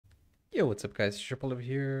Yo, what's up guys, Teacher Paul over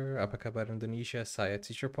here, apa kabar Indonesia, saya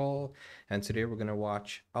Teacher Paul, and today we're gonna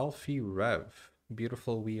watch Alffy Rev,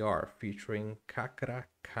 Beautiful We Are, featuring Cakra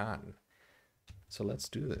Khan. So let's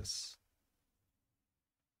do this.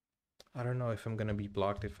 I don't know if I'm gonna be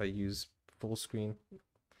blocked if I use full screen.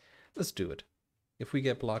 Let's do it. If we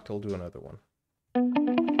get blocked, I'll do another one.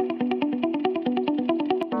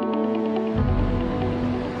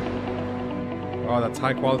 Oh, that's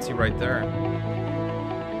high quality right there.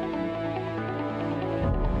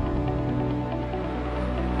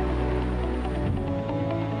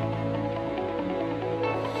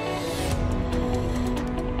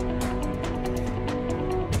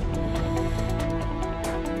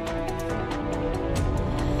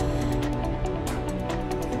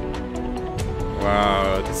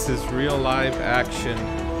 Wow, this is real live action.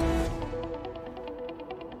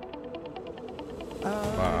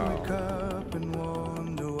 Wow. I wake up and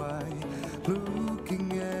wonder why,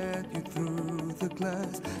 looking at you through the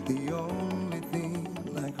glass, the only thing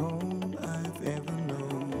like home I've ever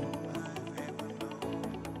known.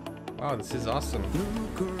 Wow, this is awesome.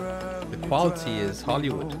 The quality is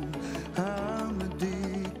Hollywood. I'm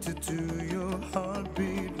addicted to your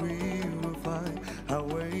heartbeat, we will find our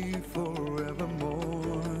way forevermore.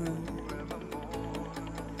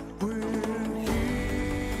 We're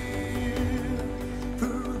here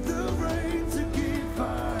through the rain to keep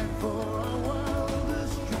fight for our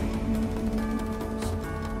wildest dreams.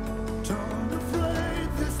 Don't afraid,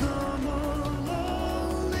 there's no more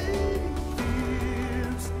lonely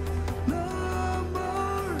fears, no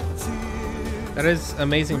more tears. That is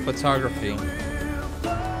amazing photography.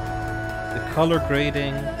 The color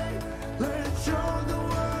grading. Let's show the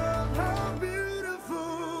world how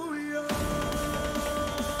beautiful we are.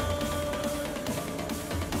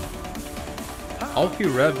 Alffy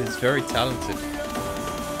Rev is very talented.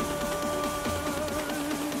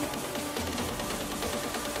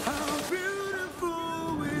 How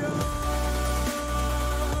beautiful we are.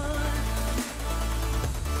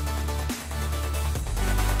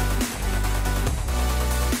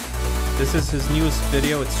 This is his newest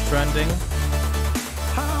video, it's trending.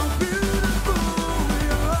 How beautiful we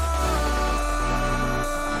are.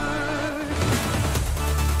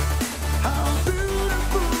 How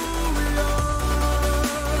beautiful we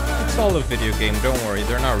are. It's all a video game, don't worry,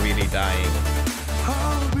 they're not really dying.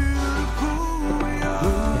 How beautiful we are.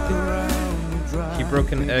 Look around me, dry. He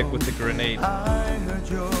broke an egg with a grenade. I heard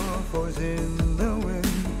your voice in the wind.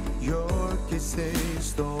 Your kisses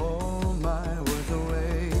stole my words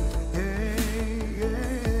away. Hey,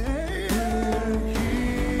 hey, we're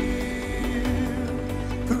here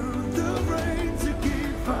through the rain to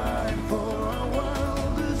keep fight for our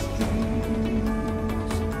wildest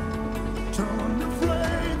dreams. Don't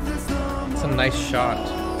afraid, there's no It's a nice shot.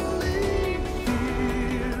 lonely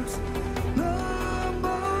fears, no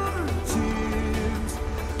more tears.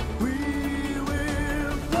 We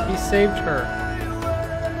will fly He saved her.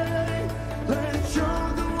 away. Let's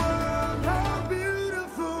show the world how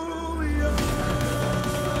beautiful we are.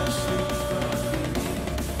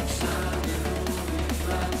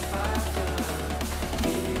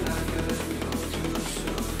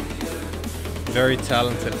 Very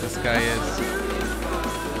talented this guy is.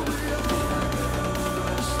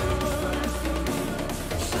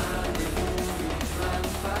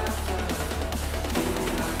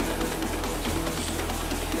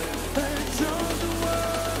 Let's show the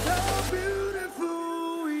world how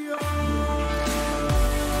beautiful we are.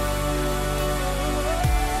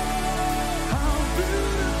 How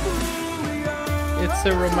beautiful we are. It's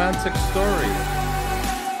a romantic story.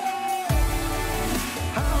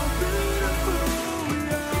 How beautiful we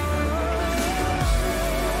are.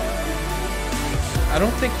 I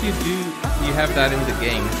don't think you have that in the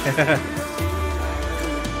game.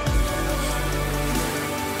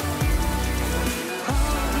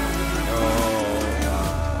 Oh,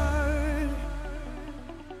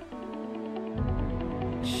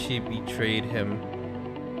 she betrayed him.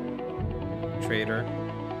 Traitor.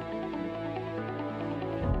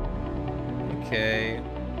 Okay,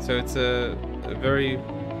 so it's a very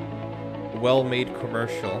well-made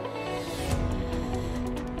commercial.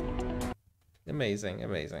 Amazing,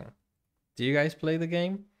 amazing. Do you guys play the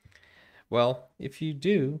game? Well, if you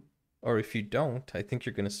do, or if you don't, I think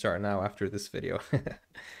you're going to start now after this video.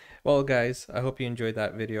 Well, guys, I hope you enjoyed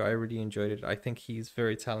that video. I really enjoyed it. I think he's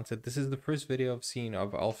very talented. This is the first video I've seen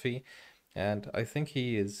of Alffy, and I think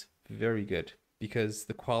he is very good because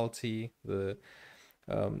the quality, the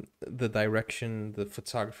direction, the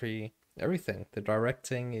photography, everything. The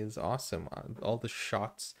directing is awesome. All the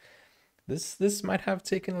shots. This might have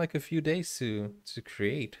taken like a few days to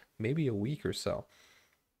create, maybe a week or so.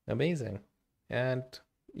 Amazing. And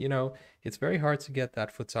you know, it's very hard to get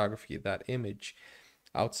that photography, that image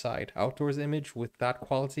outdoors image with that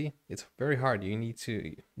quality. It's very hard.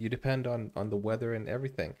 You depend on the weather and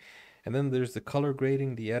everything. And then there's the color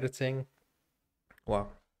grading, the editing. Wow.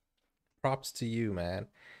 Props to you, man.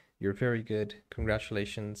 You're very good.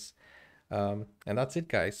 Congratulations. And that's it,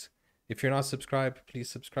 guys. If you're not subscribed, please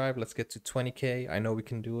subscribe. Let's get to 20K. I know we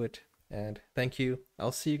can do it. And thank you.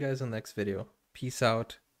 I'll see you guys in the next video. Peace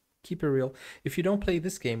out. Keep it real. If you don't play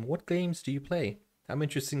this game, what games do you play? I'm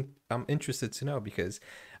interested to know, because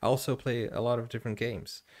I also play a lot of different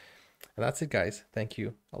games. And that's it, guys. Thank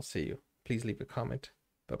you. I'll see you. Please leave a comment.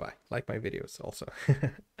 Bye-bye. Like my videos also.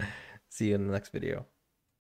 See you in the next video.